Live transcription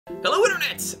Hello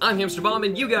Internet! I'm HamsterBomb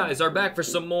and you guys are back for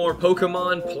some more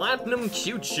Pokemon Platinum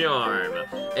Q-Charm.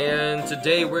 And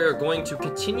today we're going to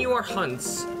continue our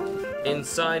hunts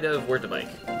inside of... Where's the bike?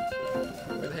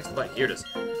 Where the heck's the bike? Here it is.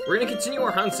 We're gonna continue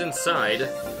our hunts inside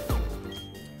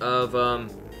of,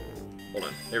 hold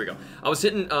on, there we go. I was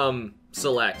hitting,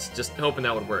 select, just hoping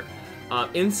that would work.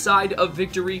 Inside of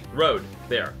Victory Road.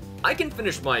 There. I can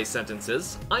finish my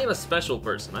sentences. I am a special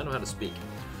person. I know how to speak.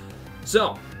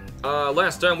 So...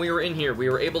 last time we were in here, we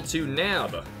were able to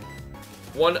nab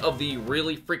one of the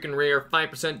really freaking rare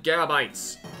 5%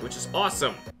 Gabites, which is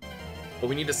awesome. But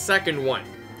we need a second one.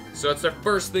 So that's our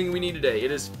first thing we need today.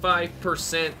 It is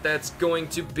 5%. That's going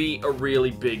to be a really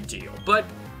big deal. But,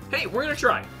 hey, we're going to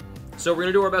try. So we're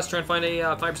going to do our best to try and find a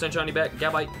 5% shiny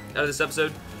Gabite out of this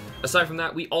episode. Aside from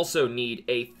that, we also need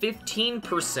a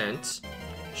 15%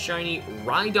 shiny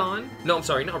Rhydon. No, I'm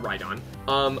sorry, not Rhydon.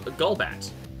 Golbat.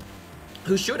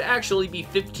 Who should actually be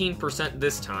 15%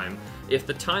 this time. If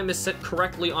the time is set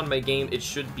correctly on my game, it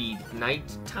should be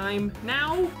nighttime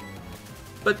now?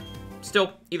 But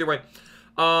still, either way,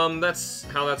 that's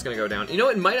how that's gonna go down. You know,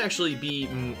 it might actually be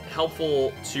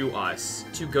helpful to us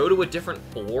to go to a different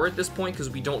floor at this point,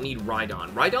 because we don't need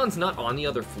Rhydon. Rhydon's not on the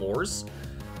other floors.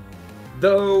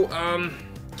 Though,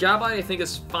 Gabite, I think,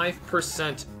 is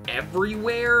 5%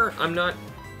 everywhere. I'm not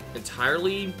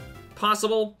entirely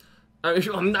possible.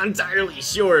 I'm not entirely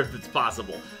sure if it's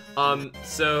possible.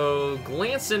 So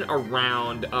glancing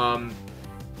around,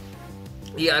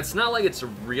 yeah, it's not like it's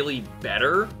really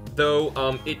better,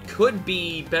 though, it could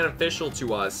be beneficial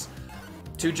to us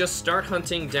to just start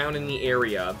hunting down in the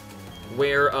area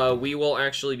where, we will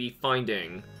actually be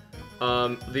finding,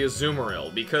 the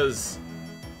Azumarill, because,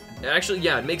 actually,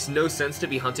 yeah, it makes no sense to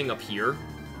be hunting up here.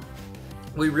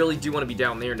 We really do want to be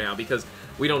down there now, because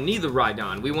we don't need the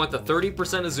Rhydon. We want the 30%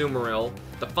 Azumarill,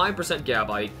 the 5%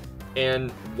 Gabite, and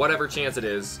whatever chance it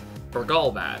is for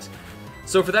Golbat.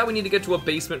 So for that, we need to get to a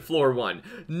basement floor 1.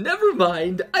 Never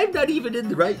mind, I'm not even in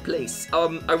the right place.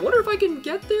 I wonder if I can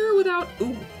get there without...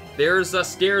 Ooh, there's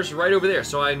stairs right over there,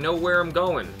 so I know where I'm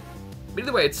going. But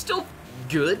either way, it's still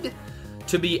good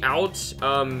to be out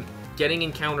getting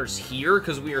encounters here,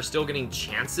 because we are still getting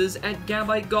chances at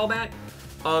Gabite Golbat.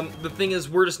 The thing is,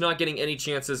 we're just not getting any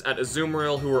chances at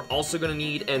Azumarill, who we're also gonna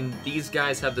need, and these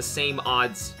guys have the same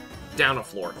odds down a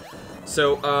floor.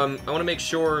 So, I want to make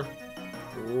sure...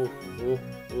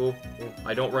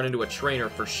 I don't run into a trainer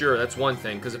for sure, that's one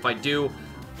thing, because if I do,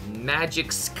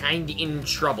 Magic's kinda in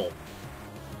trouble.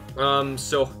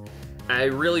 So, I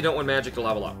really don't want Magic to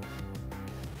level up.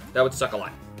 That would suck a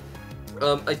lot.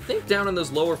 I think down on those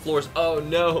lower floors... Oh,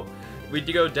 no! We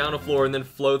do go down a floor, and then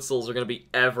Floatsels are gonna be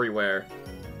everywhere.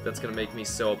 That's gonna make me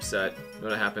so upset. What's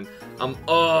gonna happen?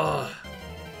 Oh!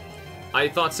 I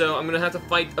thought so. I'm gonna have to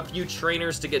fight a few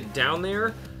trainers to get down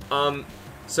there.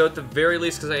 So at the very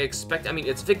least, because I expect... I mean,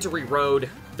 it's Victory Road.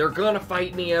 They're gonna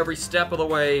fight me every step of the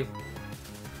way.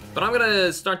 But I'm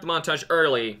gonna start the montage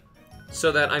early,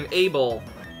 so that I'm able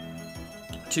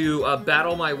to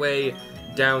battle my way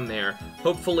down there.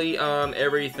 Hopefully,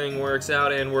 everything works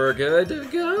out and we're good to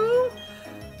go.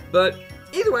 But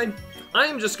either way, I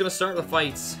am just gonna start the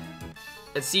fights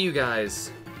and see you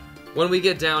guys when we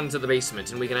get down into the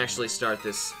basement and we can actually start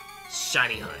this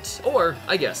shiny hunt. Or,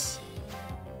 I guess,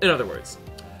 in other words,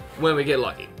 when we get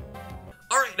lucky.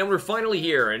 Alright, and we're finally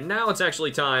here, and now it's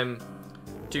actually time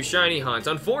to shiny hunt.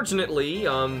 Unfortunately,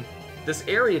 this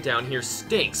area down here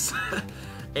stinks.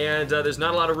 And there's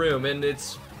not a lot of room, and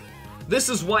this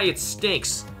is why it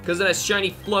stinks, because it has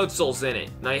shiny Floatsels in it,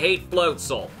 and I hate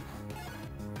Floatzel.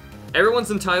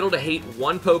 Everyone's entitled to hate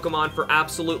one Pokemon for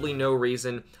absolutely no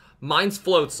reason. Mine's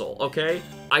Floatzel, okay?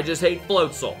 I just hate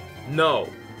Floatzel. No.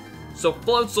 So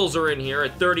Floatsels are in here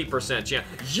at 30% chance.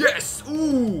 Yes!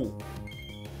 Ooh!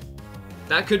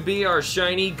 That could be our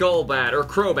shiny Golbat, or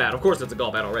Crobat. Of course it's a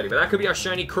Golbat already, but that could be our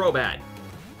shiny Crobat.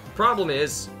 Problem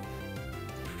is...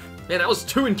 Man, that was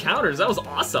 2 encounters. That was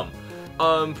awesome.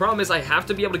 Problem is I have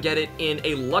to be able to get it in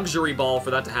a luxury ball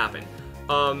for that to happen.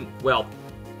 Well,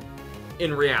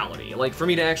 in reality. Like, for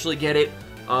me to actually get it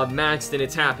maxed in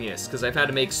its happiness, because I've had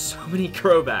to make so many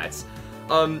Crobats.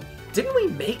 Didn't we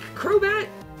make Crobat?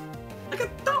 Like, I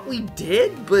thought we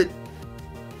did, but...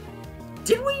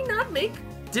 Did we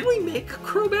make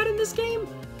Crobat in this game?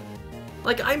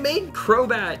 Like, I made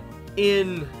Crobat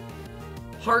in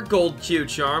Heart Gold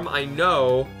Q-Charm, I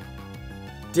know.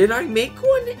 Did I make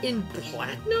one in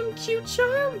Platinum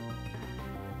Q-Charm?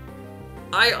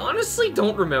 I honestly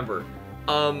don't remember.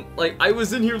 Like, I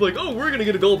was in here like, oh, we're gonna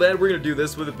get a Golbat, we're gonna do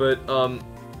this with it, but,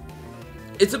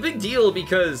 it's a big deal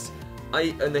because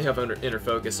and they have inner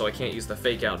focus, so I can't use the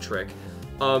fake out trick.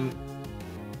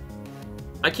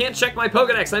 I can't check my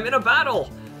Pokedex. I'm in a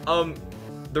battle.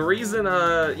 The reason,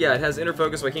 yeah, it has inner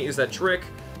focus, so I can't use that trick.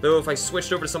 Though if I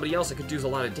switched over to somebody else, I could do a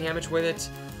lot of damage with it.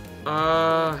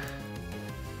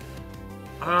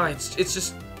 It's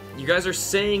just, you guys are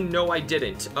saying no, I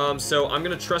didn't. So I'm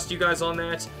gonna trust you guys on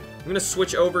that. I'm gonna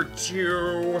switch over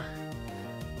to,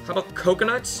 how about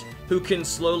Coconut, who can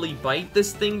slowly bite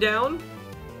this thing down?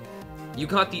 You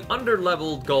caught the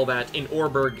under-leveled Golbat in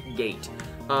Orberg Gate.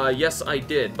 Yes, I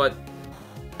did, but,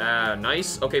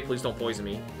 nice. Okay, please don't poison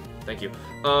me. Thank you.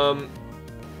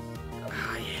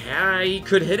 I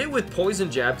could hit it with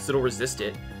Poison Jab, because it'll resist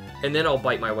it, and then I'll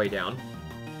bite my way down.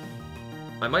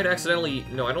 I might accidentally...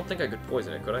 No, I don't think I could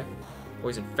poison it, could I?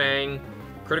 Poison Fang.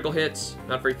 Critical hits.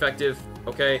 Not very effective.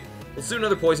 Okay. Let's do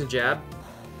another Poison Jab.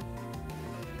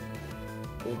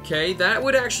 Okay, that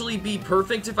would actually be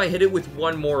perfect if I hit it with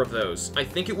one more of those. I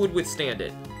think it would withstand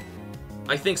it.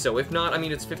 I think so. If not, I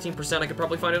mean, it's 15%. I could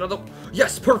probably find another...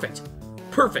 Yes! Perfect!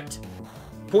 Perfect!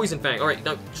 Poison Fang. Alright,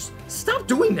 now, just stop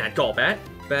doing that, Golbat.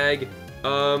 Bag.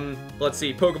 Let's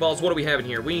see. Pokeballs, what do we have in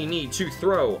here? We need to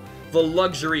throw the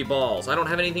luxury balls. I don't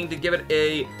have anything to give it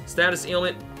a status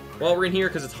ailment while we're in here,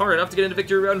 because it's hard enough to get into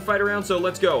victory round and fight around, so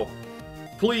let's go.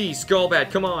 Please,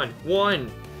 Golbat, come on. 1,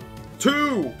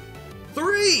 2,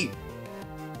 3!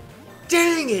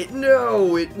 Dang it,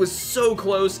 no! It was so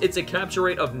close. It's a capture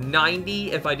rate of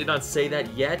 90, if I did not say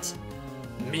that yet.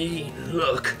 Mean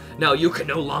look. Now you can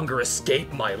no longer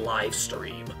escape my live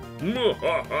stream. And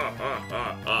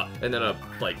then,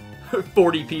 like,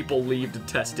 40 people leave to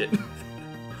test it.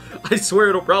 I swear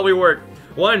it'll probably work.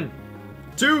 1,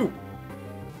 2,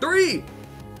 3!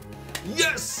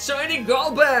 Yes! Shiny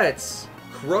Golbats!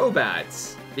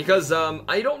 Crobats. Because,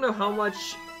 I don't know how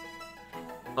much,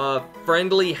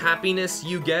 friendly happiness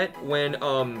you get when,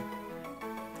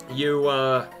 you,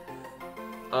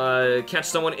 catch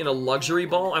someone in a luxury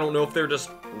ball. I don't know if they're just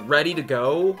ready to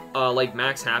go, like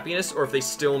max happiness, or if they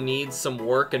still need some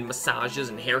work and massages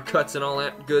and haircuts and all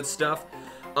that good stuff.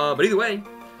 But either way,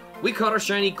 we caught our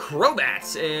shiny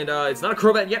Crobat, and it's not a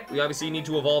Crobat yet. We obviously need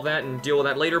to evolve that and deal with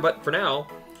that later, but for now,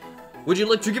 would you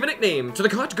like to give a nickname to the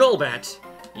caught Golbat?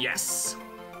 Yes.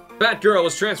 Batgirl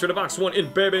was transferred to Box 1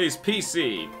 in Bebe's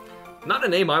PC. Not a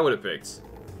name I would have picked.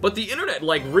 But the internet,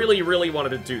 like, really, really wanted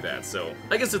to do that, so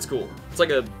I guess it's cool. It's like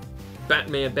a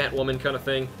Batman, Batwoman kind of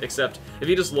thing, except if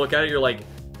you just look at it, you're like,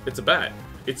 it's a bat.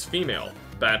 It's female.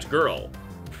 Batgirl.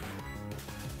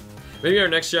 Maybe our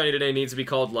next shiny today needs to be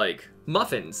called, like,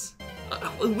 Muffins.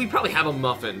 We probably have a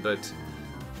muffin, but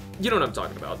you know what I'm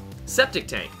talking about. Septic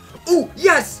Tank. Ooh,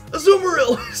 yes!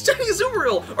 Azumarill! Shiny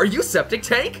Azumarill! Are you Septic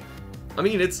Tank? I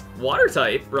mean, it's water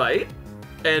type, right?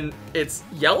 And it's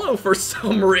yellow for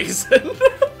some reason.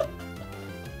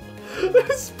 That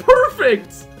is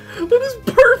perfect! That is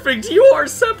perfect! You are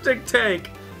Septic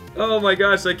Tank! Oh my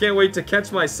gosh, I can't wait to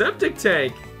catch my Septic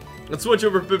Tank! Let's switch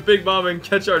over to Big Mom and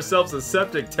catch ourselves a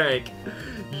Septic Tank.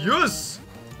 Yes!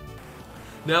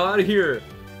 Now out of here.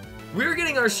 We're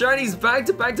getting our shinies back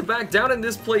to back to back down in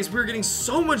this place. We're getting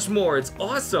so much more. It's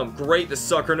awesome. Great, the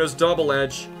sucker knows Double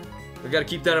Edge. We gotta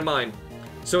keep that in mind.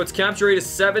 So its capture rate is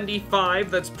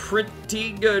 75. That's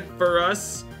pretty good for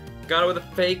us. Got it with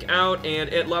a fake out, and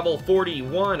at level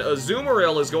 41,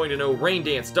 Azumarill is going to know Rain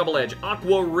Dance, Double Edge,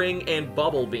 Aqua Ring, and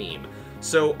Bubble Beam.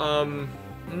 So,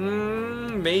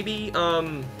 maybe,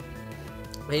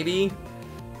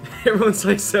 everyone's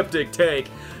like Septic Tank.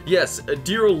 Yes,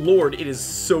 dear lord, it is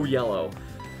so yellow.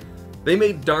 They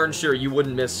made darn sure you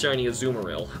wouldn't miss shiny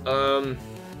Azumarill.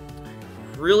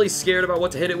 Really scared about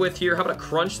what to hit it with here. How about a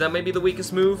Crunch? That may be the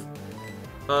weakest move.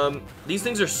 These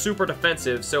things are super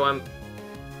defensive, so I'm,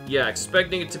 yeah,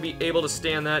 expecting it to be able to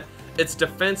stand that. Its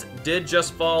defense did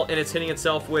just fall, and it's hitting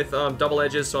itself with double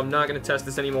edges, so I'm not going to test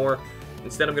this anymore.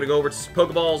 Instead, I'm going to go over to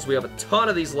Pokeballs. We have a ton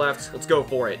of these left. Let's go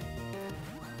for it.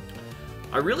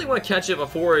 I really want to catch it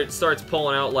before it starts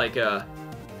pulling out like a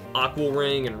Aqua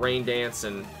Ring and Rain Dance,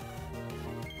 and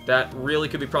that really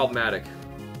could be problematic.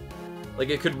 Like,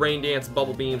 it could Rain Dance,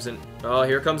 Bubble Beams, and... oh,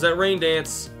 here comes that Rain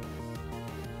Dance.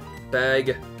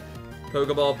 Bag.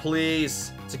 Pokeball,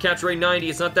 please. It's a capture rate 90.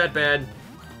 It's not that bad.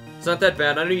 It's not that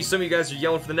bad. I know some of you guys are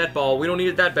yelling for the net ball. We don't need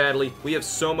it that badly. We have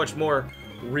so much more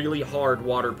really hard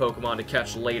water Pokemon to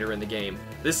catch later in the game.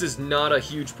 This is not a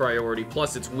huge priority.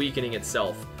 Plus, it's weakening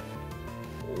itself,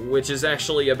 which is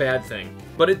actually a bad thing.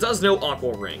 But it does know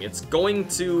Aqua Ring. It's going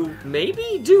to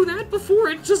maybe do that before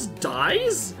it just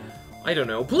dies? I don't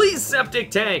know. Please, Septic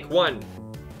Tank! 1.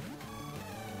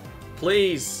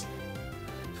 Please.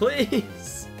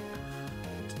 Please.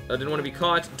 I didn't want to be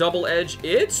caught. Double Edge.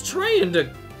 It's trying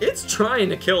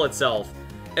to kill itself.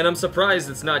 And I'm surprised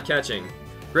it's not catching.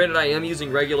 Granted, I am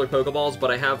using regular Pokeballs,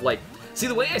 but I have, like, See,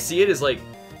 the way I see it is like,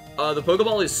 the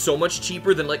Pokeball is so much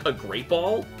cheaper than like a Great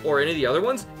Ball or any of the other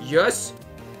ones. Yes,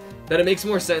 that it makes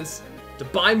more sense to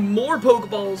buy more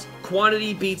Pokeballs.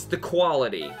 Quantity beats the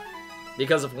quality.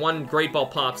 Because if one Great Ball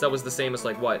pops, that was the same as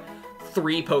like, what,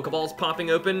 3 Pokeballs popping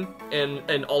open? And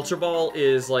an Ultra Ball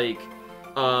is like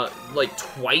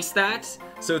twice that?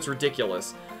 So it's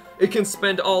ridiculous. It can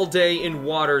spend all day in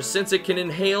water since it can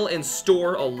inhale and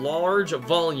store a large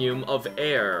volume of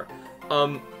air.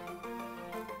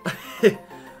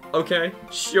 Okay,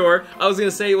 sure. I was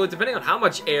gonna say, well, depending on how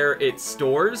much air it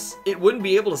stores, it wouldn't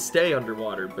be able to stay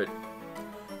underwater, but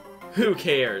who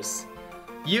cares?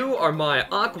 You are my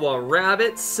Aqua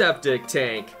Rabbit septic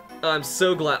tank. I'm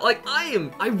so glad. Like,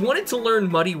 I wanted to learn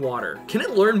Muddy Water. Can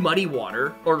it learn Muddy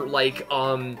Water? Or like,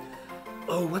 oh,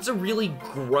 what's a really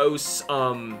gross,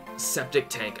 septic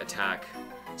tank attack?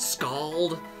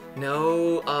 Scald?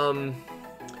 No,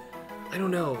 I don't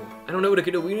know. I don't know what it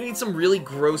could do. We need some really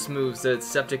gross moves that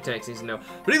Septic Tank needs to know.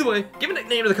 But either way, give a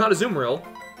nickname to the Conazumarill.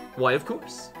 Why, of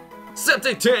course.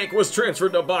 Septic Tank was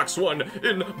transferred to Box 1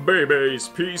 in Bebe's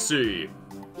PC.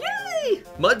 Yay!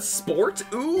 Mud Sport?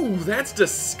 Ooh, that's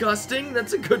disgusting.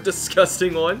 That's a good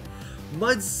disgusting one.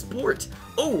 Mud Sport.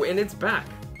 Oh, and it's back.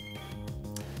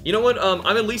 You know what?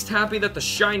 I'm at least happy that the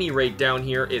shiny rate down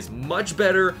here is much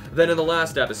better than in the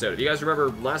last episode. If you guys remember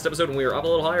last episode when we were up a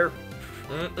little higher,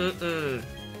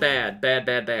 bad, bad,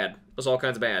 bad, bad. It was all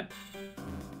kinds of bad.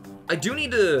 I do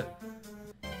need to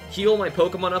heal my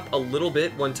Pokemon up a little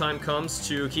bit when time comes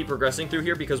to keep progressing through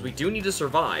here, because we do need to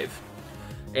survive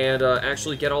and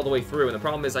actually get all the way through. And the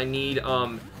problem is I need,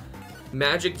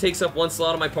 Magic takes up 1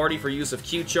 slot on my party for use of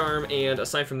Q-Charm, and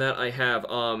aside from that I have,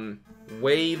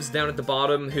 Waves down at the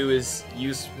bottom, who is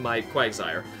my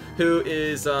Quagsire, who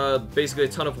is basically a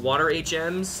ton of water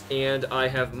HMs, and I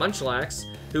have Munchlax,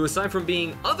 who aside from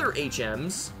being other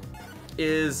HMs,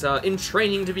 is in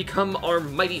training to become our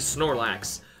mighty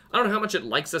Snorlax. I don't know how much it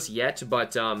likes us yet,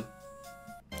 but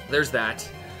there's that.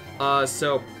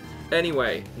 So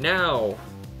anyway, now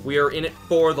we are in it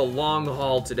for the long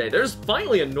haul today. There's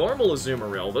finally a normal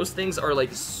Azumarill. Those things are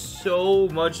like so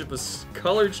much of a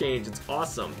color change. It's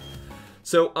awesome.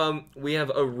 So, we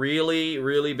have a really,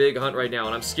 really big hunt right now,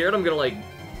 and I'm scared I'm gonna, like,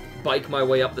 bike my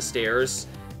way up the stairs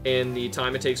in the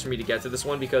time it takes for me to get to this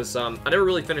one, because, I never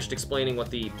really finished explaining what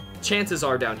the chances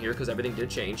are down here, because everything did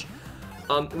change.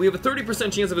 We have a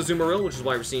 30% chance of a Azumarill, which is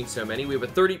why we're seeing so many. We have a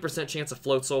 30% chance of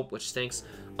Floatzel, which stinks.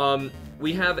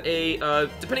 We have a,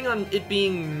 depending on it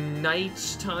being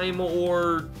nighttime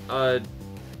or,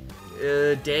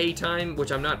 daytime,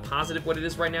 which I'm not positive what it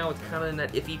is right now. It's kind of in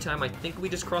that iffy time. I think we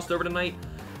just crossed over tonight.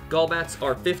 Golbats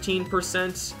are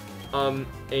 15%,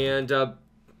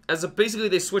 basically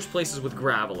they switch places with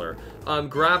Graveler.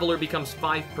 Graveler becomes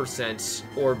 5%,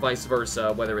 or vice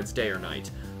versa, whether it's day or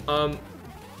night. On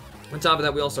top of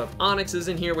that, we also have Onyxes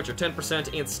in here, which are 10%,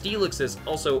 and Steelixes,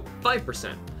 also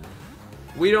 5%.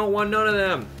 We don't want none of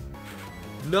them.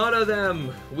 None of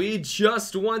them. We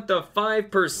just want the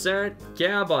 5%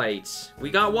 Gabite. We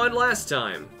got one last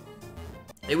time.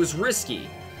 It was risky,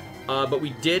 but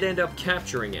we did end up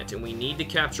capturing it, and we need to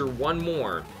capture one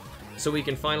more so we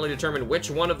can finally determine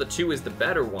which one of the two is the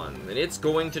better one, and it's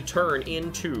going to turn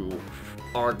into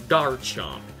our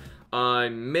Garchomp. I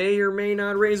may or may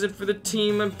not raise it for the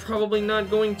team. I'm probably not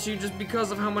going to, just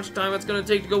because of how much time it's going to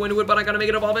take to go into it, but I gotta make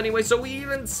it evolve anyway, so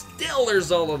even still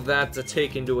there's all of that to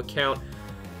take into account.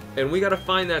 And we gotta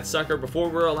find that sucker before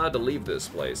we're allowed to leave this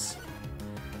place.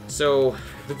 So,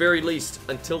 at the very least,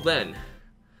 until then,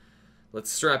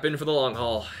 let's strap in for the long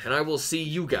haul, and I will see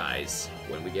you guys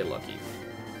when we get lucky.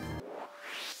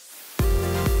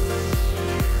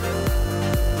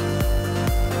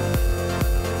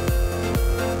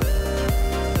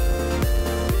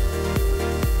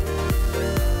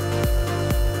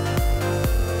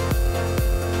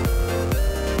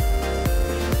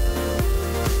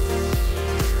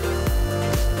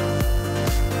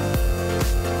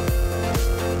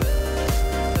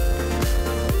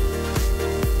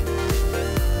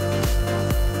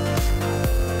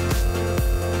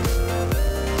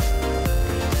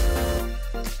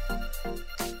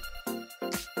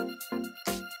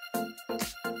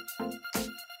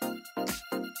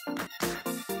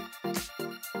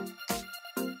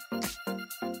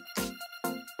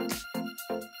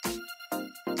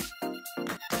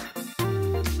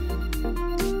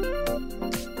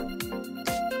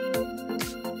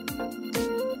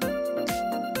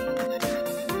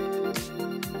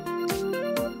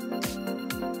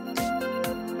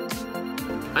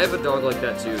 I have a dog like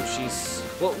that too. She's,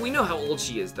 well, we know how old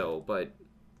she is though, but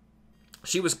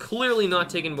she was clearly not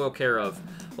taken well care of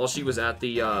while she was at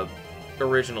the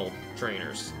original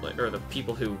trainers, or the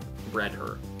people who bred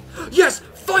her. Yes!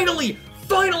 Finally!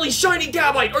 Finally, shiny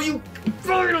Gabite! Are you...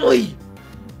 Finally!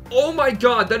 Oh my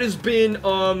god, that has been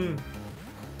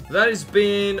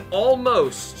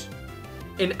almost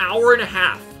an hour and a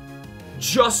half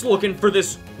just looking for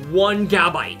this one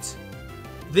Gabite.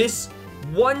 This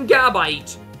one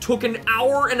Gabite took an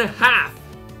hour and a half.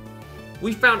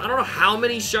 We found, I don't know how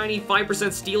many shiny 5%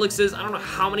 Steelixes, I don't know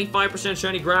how many 5%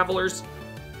 shiny Gravelers.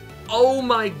 Oh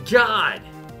my god.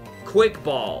 Quick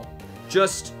Ball.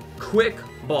 Just Quick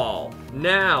Ball.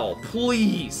 Now,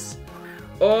 please.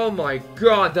 Oh my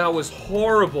god, that was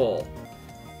horrible.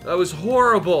 That was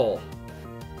horrible.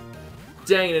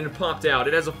 Dang it, and it popped out.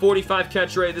 It has a 45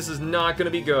 catch rate. This is not going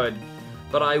to be good.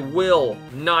 But I will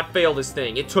not fail this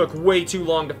thing. It took way too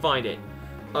long to find it.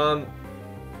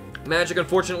 Magic,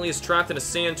 unfortunately, is trapped in a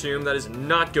sand tomb. That is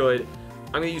not good.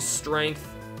 I'm going to use Strength.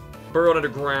 Burrowed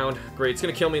underground. Great, it's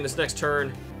going to kill me in this next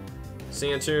turn.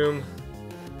 Sand tomb.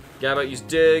 Gabite, use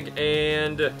Dig,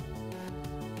 and...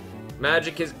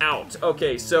 Magic is out.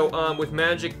 Okay, so, with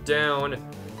Magic down,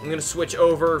 I'm going to switch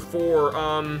over for,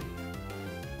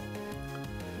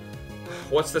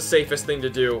 what's the safest thing to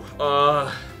do?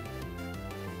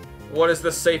 What is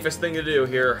the safest thing to do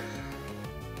here?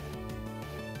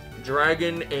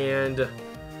 Dragon and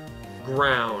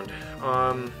ground.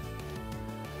 I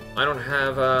don't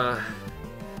have, I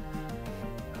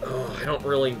don't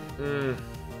really,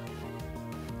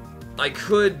 I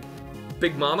could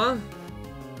Big Mama?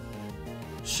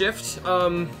 Shift?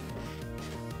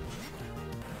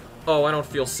 Oh, I don't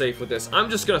feel safe with this. I'm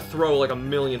just gonna throw like a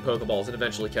million Pokeballs and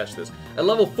eventually catch this. At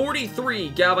level 43,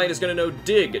 Gabite is gonna know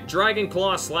Dig, Dragon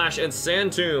Claw, Slash, and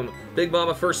Sand Tomb. Big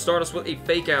Mama first start us with a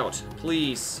Fake Out,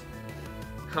 please.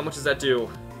 How much does that do?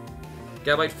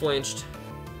 Gabite flinched.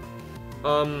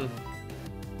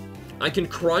 I can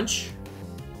Crunch.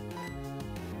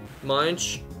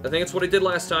 Munch. I think it's what I did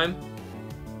last time.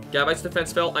 Gabite's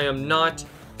defense fell. I am not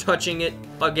touching it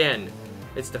again.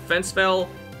 Its defense fell.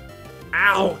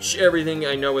 Ouch! Everything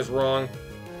I know is wrong.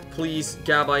 Please,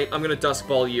 Gabite, I'm gonna Dusk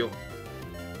Ball you.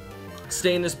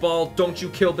 Stay in this ball. Don't you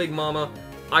kill Big Mama.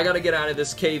 I gotta get out of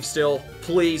this cave still.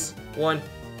 Please. 1,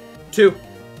 2,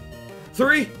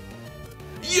 3.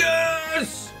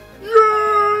 Yes!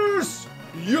 Yes!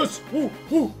 Yes! Ooh,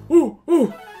 ooh, ooh,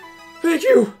 ooh. Thank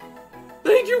you!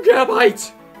 Thank you,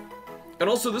 Gabite! And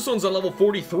also, this one's on level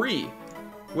 43.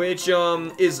 Which,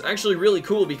 is actually really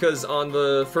cool because on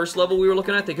the first level we were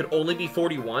looking at, they could only be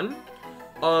 41.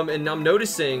 And I'm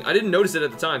noticing, I didn't notice it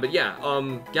at the time, but yeah,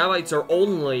 Gabites are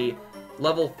only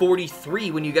level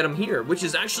 43 when you get them here, which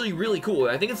is actually really cool.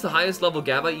 I think it's the highest level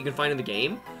Gabite you can find in the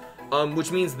game,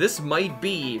 which means this might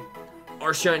be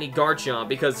our shiny Garchomp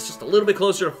because it's just a little bit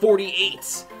closer to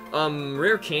 48.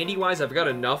 Rare candy-wise, I've got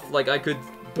enough, like I could,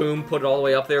 boom, put it all the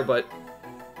way up there, but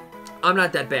I'm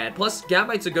not that bad. Plus,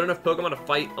 Gabite's a good enough Pokemon to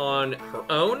fight on her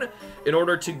own in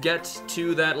order to get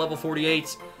to that level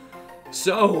 48.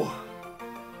 So,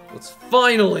 let's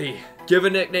finally give a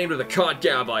nickname to the caught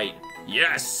Gabite.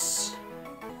 Yes!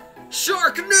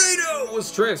 Sharknado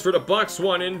was transferred to Box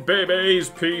 1 in Bebe's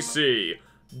PC.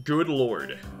 Good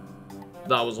lord.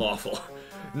 That was awful.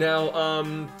 Now,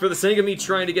 for the sake of me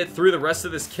trying to get through the rest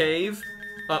of this cave,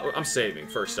 I'm saving,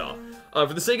 first off.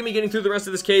 For the sake of me getting through the rest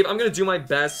of this cave, I'm going to do my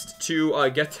best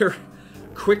to get there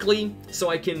quickly so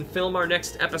I can film our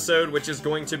next episode, which is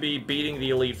going to be beating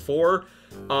the Elite Four.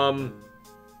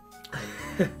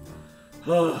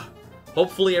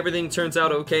 Hopefully everything turns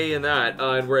out okay in that,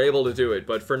 and we're able to do it.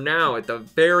 But for now, at the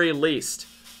very least,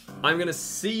 I'm going to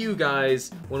see you guys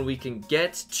when we can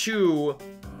get to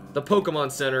the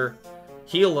Pokemon Center,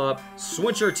 heal up,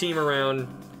 switch our team around,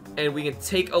 and we can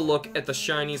take a look at the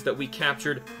shinies that we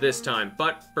captured this time.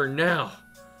 But for now,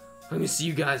 I'm gonna see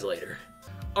you guys later.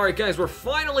 Alright guys, we're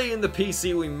finally in the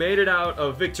PC. We made it out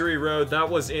of Victory Road. That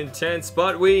was intense,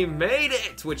 but we made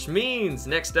it! Which means,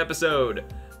 next episode,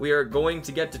 we are going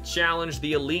to get to challenge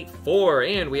the Elite Four,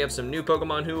 and we have some new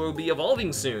Pokemon who will be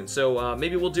evolving soon. So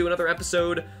maybe we'll do another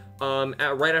episode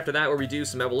right after that where we do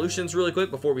some evolutions really quick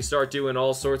before we start doing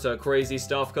all sorts of crazy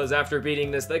stuff, because after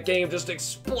beating this, the game just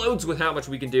explodes with how much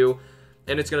we can do,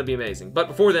 and it's going to be amazing. But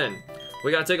before then,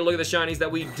 we got to take a look at the shinies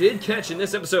that we did catch in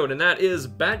this episode, and that is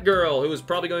Batgirl, who is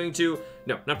probably going to,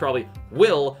 no, not probably,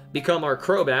 will become our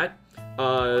Crobat.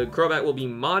 Crobat will be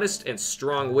modest and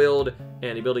strong-willed,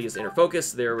 and the ability is Inner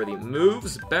Focus. There were the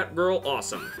moves. Batgirl,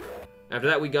 awesome. After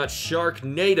that, we got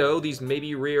Sharknado. These may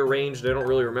be rearranged. I don't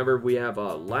really remember. We have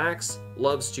Lax,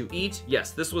 loves to eat.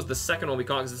 Yes, this was the second one we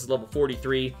caught because this is level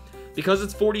 43. Because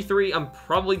it's 43, I'm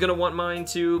probably going to want mine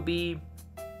to be,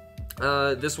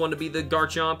 this one to be the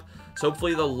Garchomp. So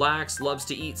hopefully the Lax loves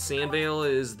to eat Sandvale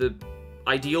is the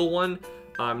ideal one.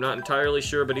 I'm not entirely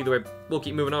sure, but either way, we'll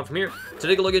keep moving on from here. To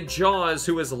take a look at Jaws,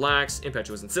 who is Lax,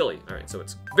 Impetuous, and Silly. Alright, so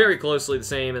it's very closely the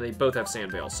same, and they both have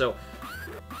Sandvale. So,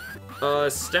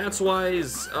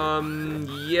 stats-wise,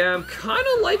 yeah, I'm kind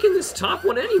of liking this top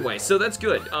one anyway, so that's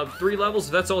good. 3 levels,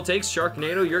 if that's all it takes,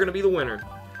 Sharknado, you're going to be the winner.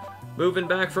 Moving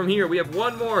back from here, we have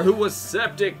one more, who was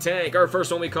Septic Tank, our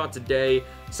first one we caught today.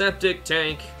 Septic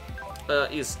Tank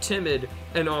is timid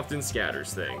and often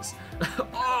scatters things.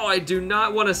 Oh, I do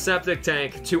not want a Septic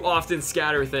Tank to often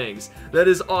scatter things. That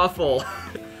is awful.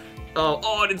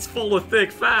 Oh, and it's full of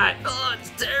thick fat. Oh,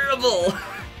 it's terrible.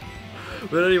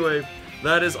 But anyway,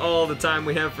 that is all the time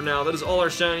we have for now. That is all our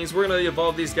shinies. We're going to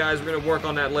evolve these guys. We're going to work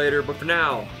on that later. But for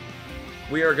now,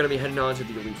 we are going to be heading on to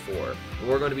the Elite Four. And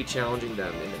we're going to be challenging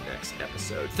them in the next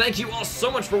episode. Thank you all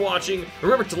so much for watching.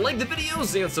 Remember to like the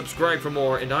videos and subscribe for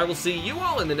more. And I will see you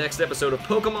all in the next episode of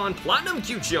Pokemon Platinum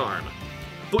Q-Charm.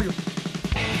 Booyah.